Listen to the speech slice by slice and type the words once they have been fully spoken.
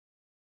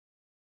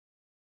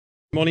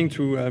Morning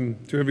to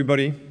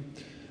everybody.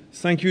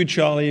 Thank you,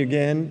 Charlie,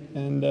 again,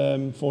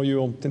 and for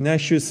your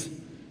tenacious,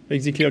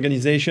 basically,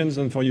 organizations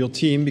and for your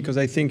team, because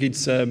I think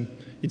it's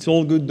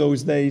all good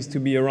those days to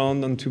be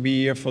around and to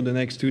be here for the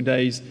next 2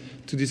 days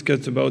to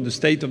discuss about the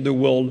state of the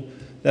world.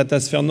 That,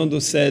 as Fernando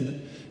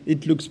said,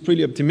 it looks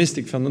pretty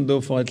optimistic, Fernando,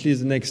 for at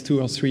least the next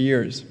 2 or 3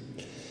 years.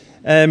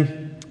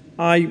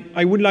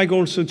 I would like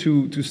also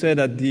to say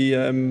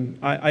that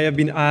I have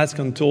been asked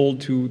and told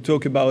to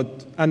talk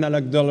about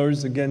analog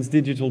dollars against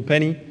digital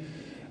penny.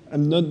 I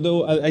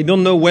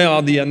don't know where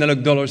are the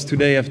analog dollars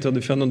today after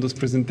the Fernando's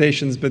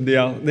presentations, but they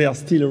are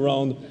still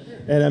around,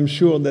 and I'm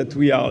sure that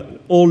we are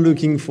all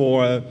looking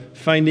for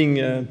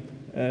finding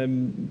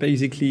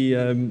basically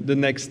the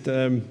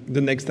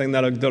next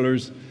analog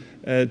dollars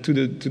to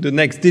the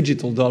next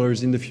digital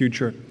dollars in the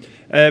future.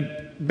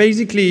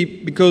 Basically,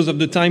 because of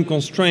the time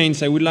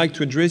constraints, I would like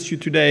to address you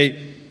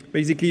today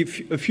basically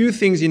a few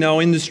things in our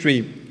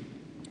industry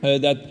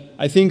that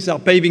I think are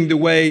paving the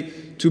way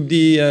to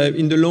be,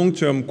 in the long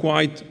term,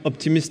 quite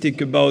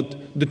optimistic about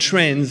the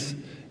trends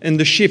and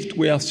the shift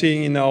we are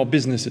seeing in our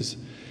businesses.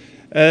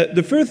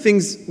 The first thing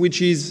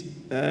which is,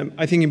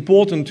 I think,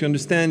 important to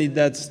understand is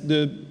that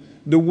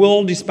the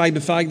world, despite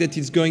the fact that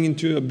it's going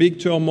into a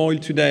big turmoil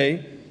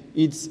today,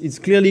 it's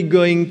clearly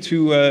going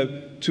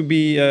to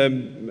be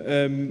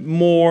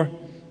more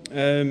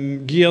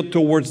geared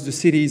towards the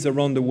cities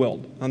around the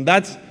world. And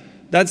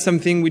that's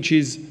something which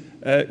is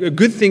a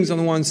good thing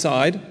on one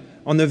side,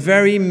 on a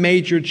very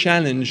major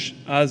challenge,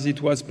 as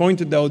it was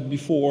pointed out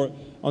before,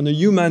 on the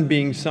human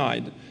being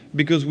side,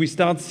 because we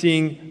start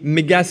seeing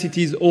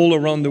megacities all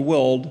around the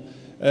world.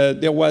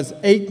 There was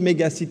 8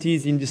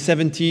 megacities in the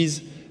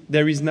 70s.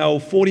 There is now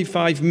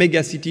 45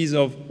 megacities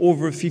of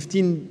over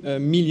 15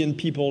 million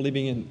people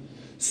living in.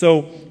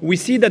 So we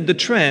see that the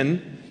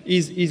trend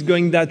is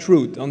going that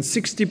route. And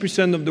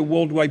 60% of the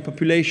worldwide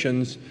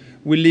populations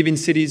will live in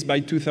cities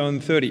by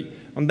 2030.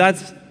 And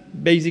that's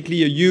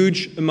basically a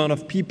huge amount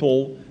of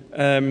people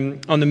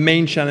on the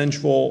main challenge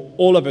for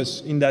all of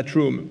us in that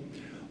room.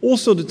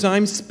 Also, the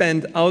time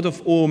spent out of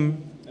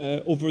home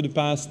over the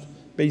past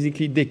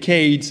basically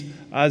decades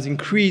has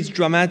increased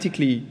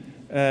dramatically,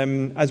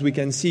 as we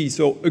can see.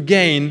 So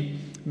again,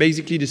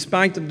 basically,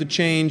 despite of the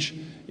change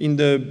in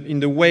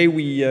the way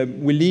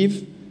we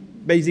live,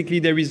 basically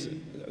there is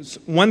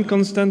one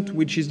constant,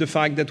 which is the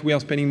fact that we are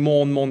spending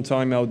more and more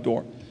time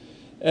outdoor.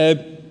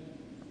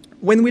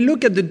 When we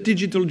look at the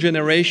digital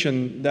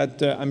generation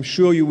that I'm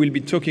sure you will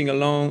be talking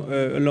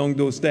along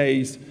those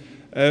days,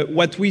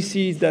 what we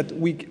see is that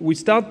we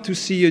start to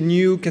see a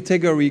new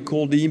category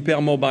called the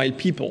hypermobile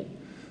people.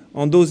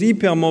 And those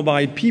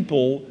hypermobile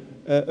people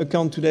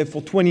account today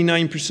for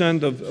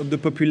 29% of the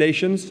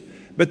populations.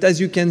 But as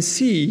you can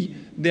see,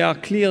 they are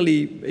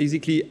clearly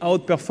basically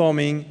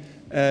outperforming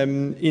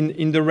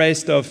in the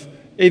rest of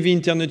heavy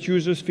internet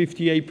users,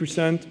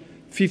 58%,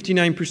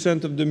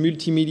 59% of the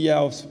multimedia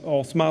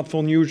or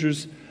smartphone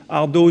users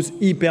are those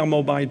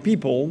hypermobile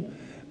people.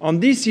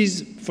 And this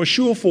is for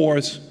sure for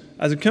us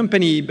as a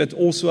company, but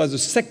also as a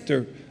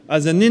sector,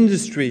 as an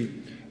industry,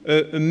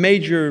 a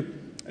major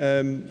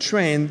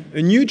trend,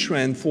 a new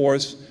trend for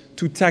us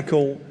to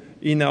tackle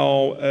in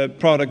our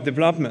product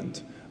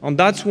development. And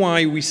that's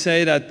why we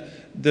say that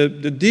the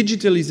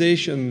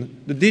digitalization,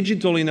 the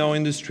digital in our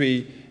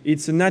industry,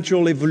 it's a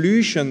natural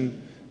evolution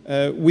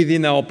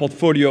within our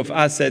portfolio of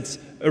assets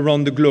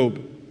around the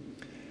globe.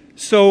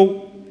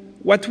 So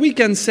what we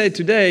can say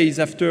today is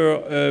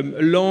after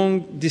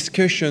long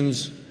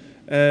discussions,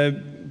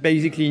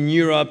 basically in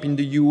Europe, in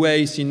the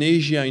US, in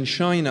Asia, in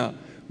China,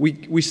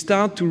 we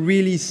start to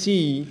really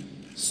see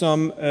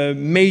some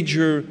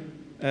major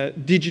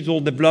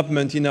digital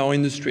development in our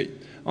industry.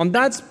 And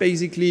that's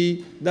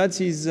basically, that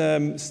is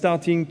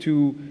starting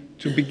to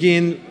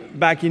begin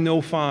back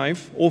in 04,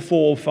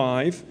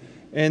 05.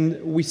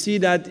 And we see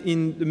that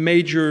in the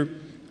major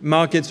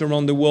markets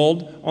around the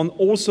world, and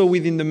also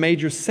within the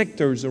major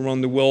sectors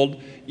around the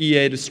world,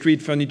 e.g. the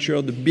street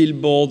furniture, the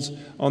billboards,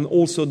 and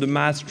also the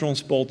mass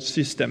transport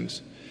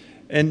systems.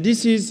 And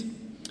this is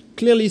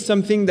clearly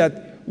something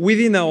that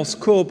within our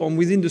scope and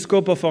within the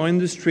scope of our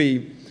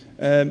industry,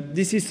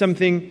 this is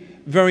something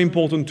very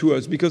important to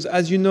us, because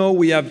as you know,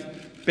 we have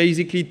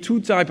basically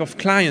 2 types of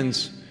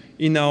clients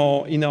in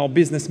our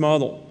business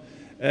model.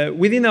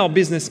 Within our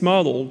business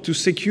model, to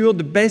secure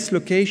the best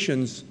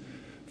locations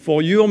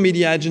for your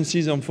media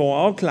agencies and for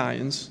our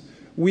clients,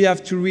 we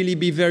have to really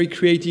be very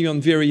creative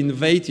and very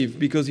innovative,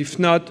 because if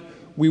not,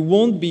 we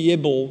won't be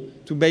able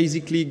to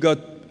basically get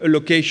a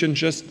location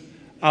just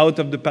out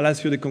of the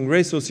Palacio de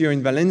Congresos here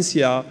in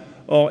Valencia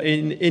or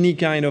in any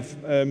kind of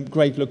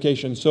great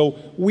location. So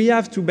we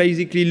have to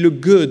basically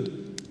look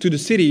good to the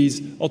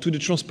cities or to the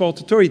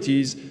transport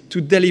authorities to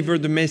deliver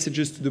the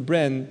messages to the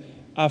brand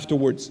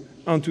afterwards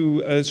and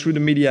through the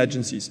media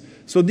agencies.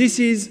 So this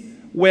is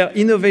where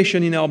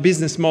innovation in our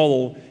business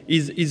model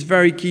is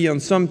very key,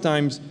 and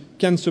sometimes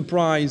can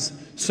surprise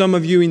some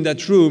of you in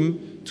that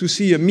room to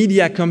see a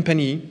media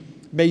company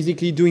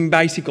basically doing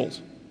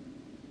bicycles.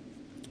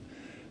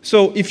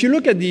 So if you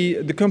look at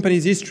the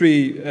company's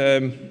history,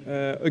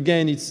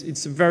 again,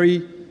 it's a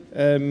very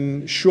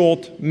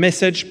short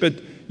message, but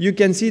you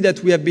can see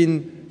that we have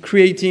been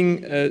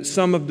creating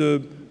some of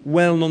the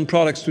well-known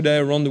products today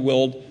around the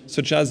world,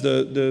 such as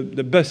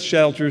the bus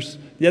shelters,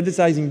 the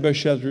advertising bus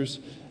shelters,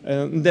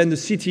 and then the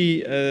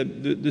city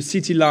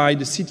light,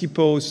 the city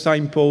post,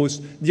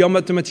 signpost, the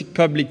automatic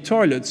public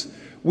toilets,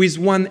 with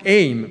one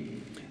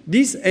aim.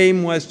 This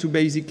aim was to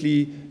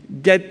basically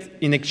get,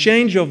 in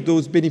exchange of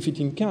those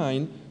benefiting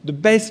kind, the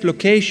best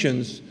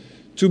locations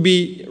to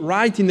be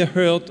right in the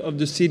heart of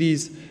the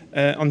city's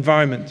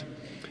environment.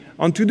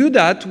 And to do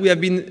that, we have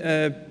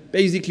been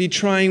basically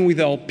trying with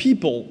our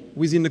people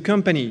within the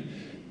company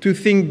to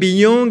think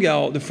beyond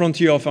the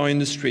frontier of our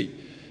industry,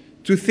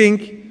 to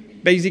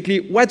think basically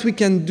what we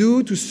can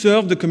do to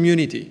serve the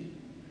community.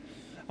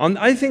 And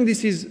I think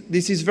this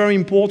is very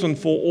important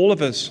for all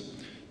of us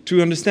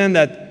to understand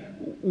that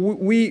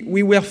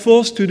we were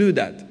forced to do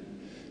that.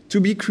 To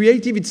be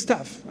creative, it's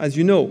tough, as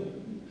you know.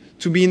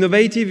 To be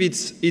innovative,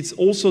 it's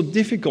also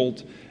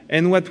difficult.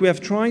 And what we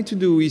have tried to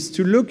do is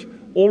to look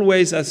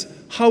always as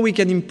how we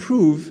can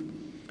improve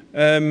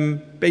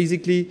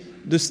basically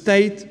the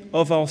state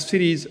of our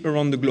cities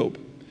around the globe.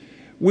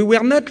 We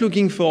were not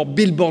looking for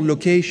billboard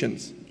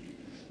locations.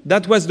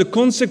 That was the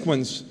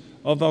consequence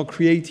of our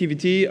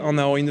creativity and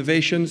our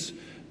innovations,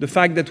 the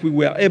fact that we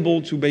were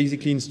able to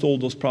basically install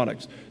those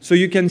products. So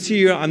you can see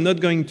here, I'm not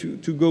going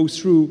to go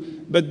through,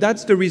 but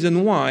that's the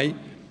reason why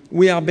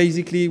we've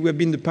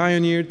been the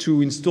pioneer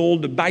to install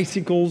the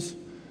bicycles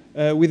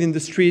within the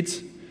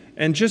streets.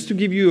 And just to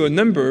give you a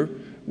number,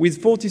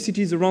 with 40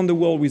 cities around the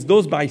world with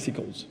those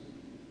bicycles,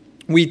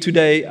 we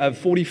today have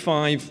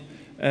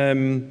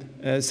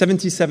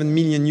 77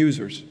 million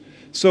users.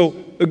 So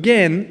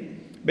again,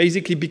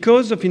 basically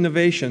because of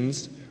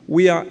innovations,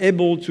 we are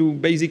able to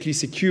basically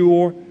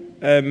secure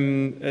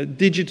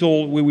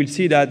digital, we will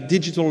see that,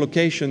 digital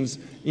locations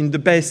in the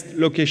best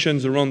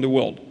locations around the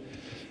world.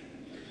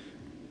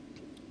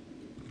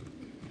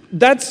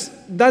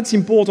 That's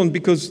important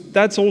because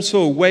that's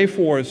also a way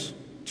for us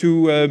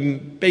to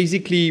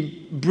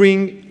basically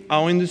bring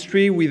our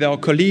industry with our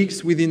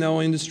colleagues within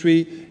our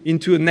industry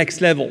into a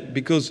next level,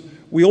 because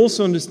we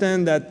also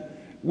understand that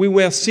we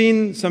were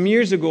seen some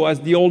years ago as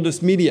the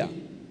oldest media.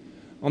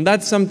 And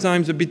that's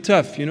sometimes a bit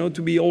tough, you know,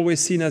 to be always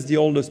seen as the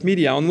oldest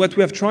media. And what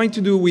we have tried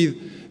to do with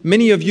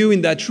many of you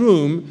in that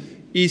room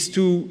is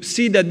to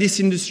see that this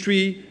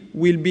industry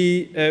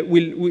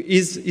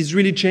is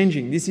really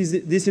changing.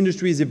 This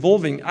industry is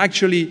evolving.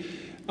 Actually,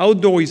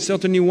 outdoor is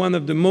certainly one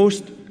of the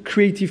most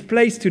creative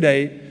places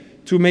today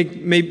to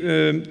make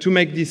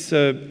this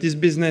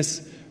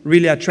business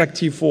really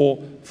attractive for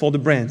the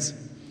brands.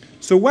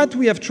 So what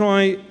we are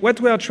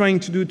trying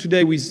to do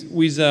today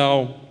with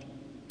our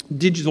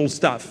digital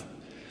stuff.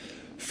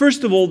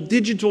 First of all,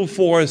 digital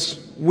for us,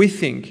 we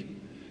think,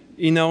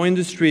 in our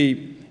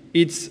industry,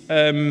 it's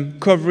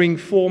covering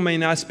four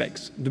main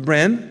aspects. The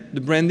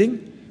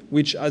branding,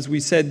 which, as we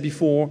said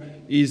before,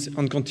 is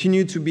and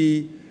continue to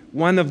be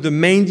one of the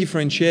main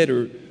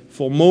differentiators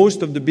for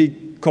most of the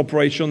big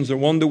corporations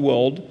around the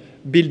world,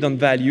 built on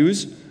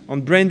values.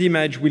 And brand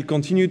image will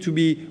continue to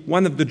be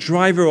one of the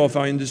drivers of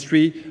our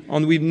industry,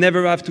 and we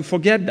never have to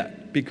forget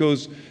that,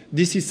 because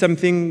this is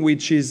something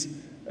which is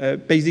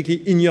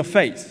basically in your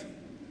face.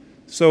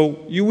 So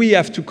we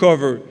have to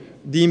cover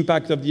the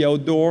impact of the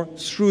outdoor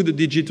through the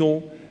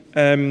digital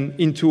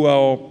into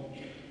our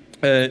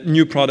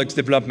new products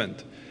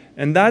development.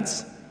 And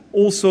that's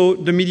also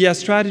the media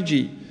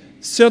strategy.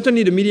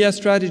 Certainly the media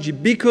strategy,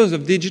 because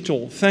of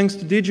digital, thanks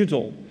to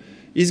digital,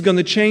 is going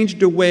to change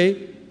the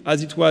way,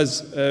 as it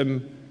was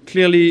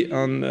clearly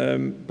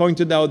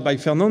pointed out by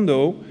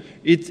Fernando,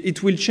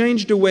 it will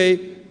change the way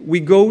we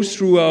go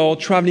through our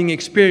traveling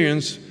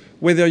experience,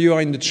 whether you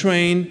are in the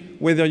train,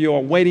 whether you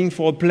are waiting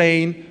for a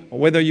plane, or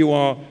whether you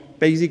are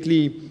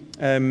basically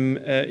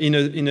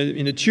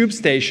in a tube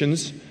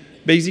stations,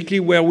 basically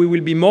where we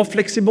will be more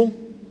flexible.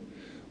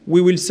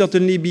 We will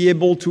certainly be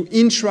able to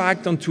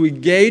interact and to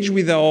engage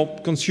with our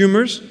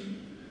consumers,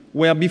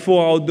 where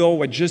before outdoor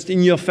were just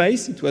in your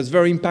face. It was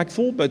very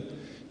impactful, but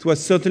it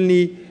was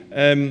certainly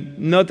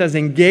not as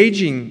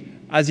engaging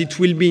as it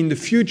will be in the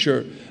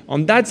future.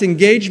 And that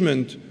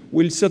engagement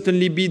will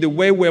certainly be the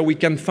way where we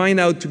can find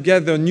out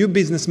together a new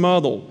business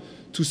model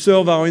to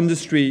serve our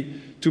industry,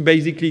 to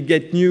basically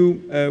get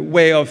new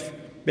way of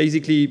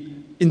basically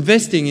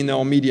investing in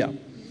our media.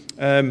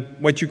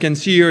 What you can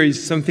see here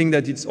is something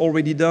that it's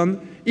already done.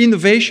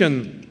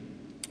 Innovation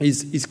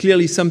is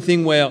clearly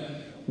something where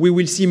we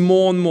will see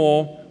more and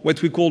more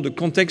what we call the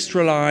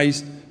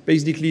contextualized,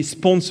 basically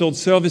sponsored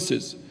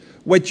services.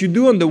 What you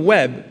do on the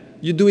web,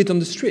 you do it on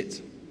the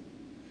street.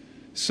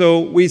 So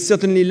with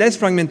certainly less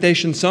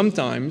fragmentation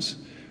sometimes,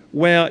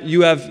 where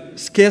you have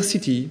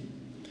scarcity,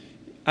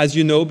 as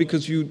you know,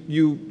 because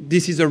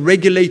this is a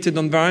regulated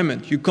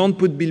environment. You can't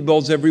put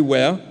billboards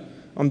everywhere,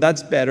 and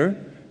that's better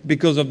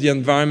because of the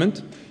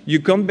environment. You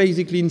can't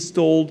basically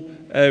install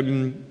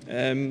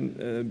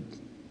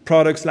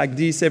products like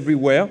this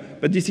everywhere,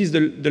 but this is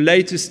the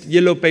latest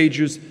Yellow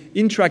Pages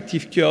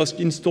interactive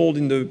kiosk installed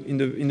in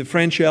the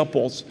French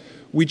airports,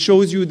 which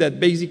shows you that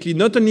basically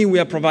not only we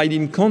are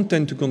providing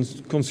content to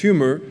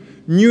consumer,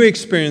 new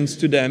experience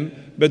to them,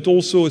 but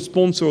also a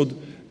sponsored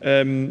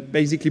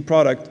basically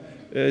product,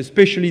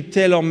 especially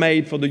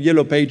tailor-made for the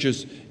Yellow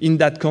Pages in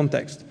that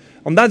context.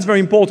 And that's very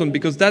important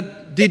because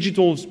that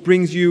digital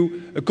brings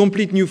you a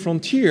complete new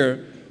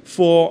frontier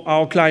for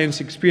our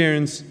clients'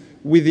 experience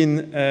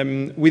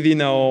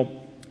within our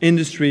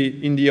industry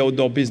in the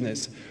outdoor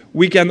business.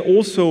 We can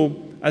also,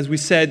 as we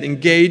said,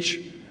 engage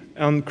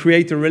and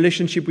create a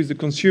relationship with the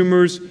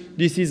consumers.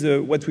 This is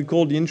what we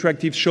call the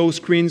interactive show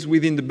screens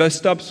within the bus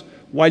stops.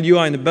 While you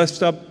are in a bus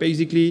stop,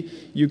 basically,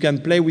 you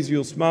can play with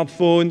your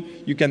smartphone,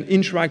 you can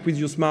interact with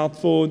your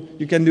smartphone,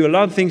 you can do a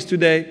lot of things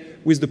today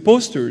with the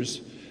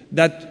posters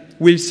that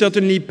will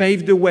certainly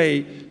pave the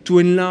way to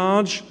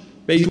enlarge,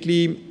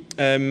 basically,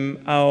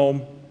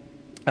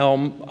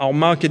 our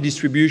market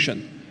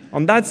distribution.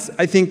 And that's,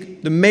 I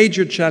think, the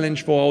major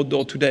challenge for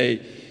outdoor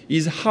today,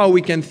 is how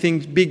we can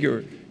think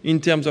bigger in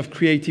terms of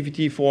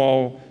creativity for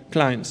our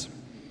clients.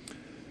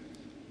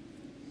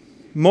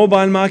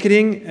 Mobile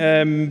marketing,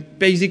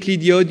 basically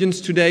the audience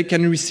today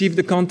can receive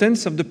the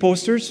contents of the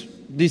posters.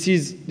 This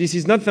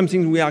is not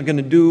something we are going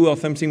to do or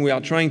something we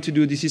are trying to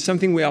do. This is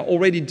something we are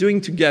already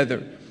doing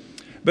together.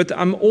 But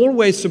I'm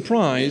always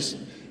surprised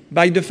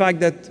by the fact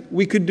that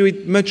we could do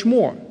it much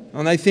more.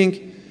 And I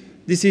think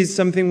this is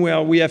something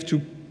where we have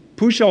to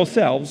push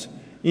ourselves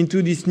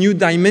into this new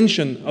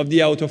dimension of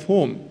the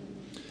out-of-home.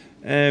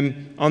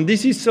 And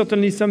this is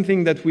certainly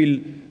something that will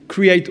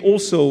create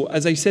also,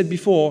 as I said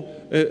before,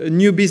 a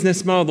new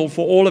business model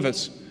for all of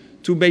us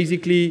to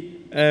basically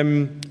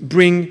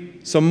bring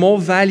some more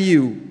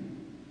value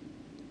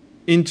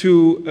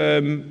into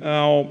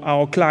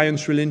our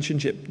clients'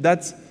 relationship.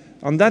 That's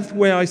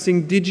where I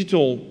think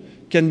digital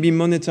can be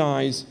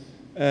monetized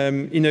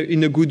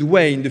in a good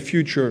way in the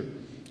future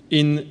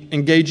in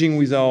engaging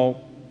with our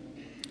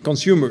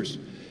consumers.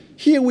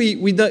 Here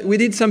we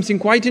did something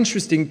quite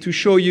interesting to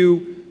show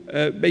you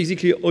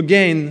basically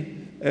again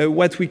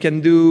what we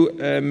can do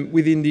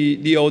within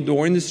the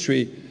outdoor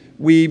industry.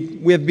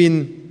 We have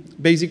been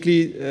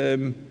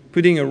basically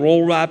putting a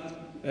roll wrap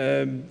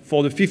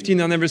for the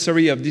 15th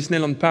anniversary of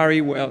Disneyland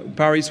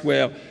Paris,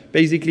 where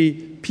basically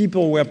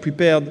people were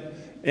prepared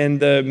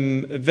and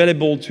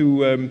available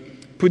to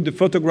put the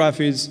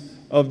photographs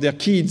of their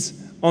kids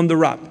on the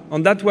wrap.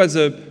 And that was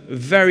a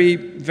very,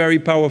 very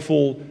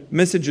powerful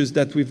messages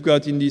that we've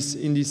got in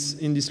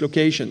these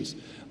locations.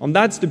 And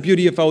that's the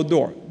beauty of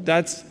outdoor.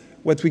 That's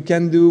what we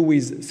can do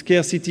with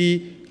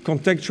scarcity,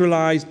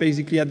 contextualize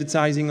basically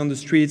advertising on the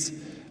streets.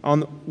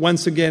 And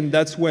once again,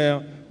 that's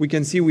where we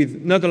can see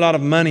with not a lot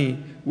of money,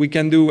 we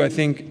can do, I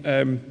think,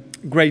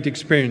 great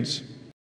experience.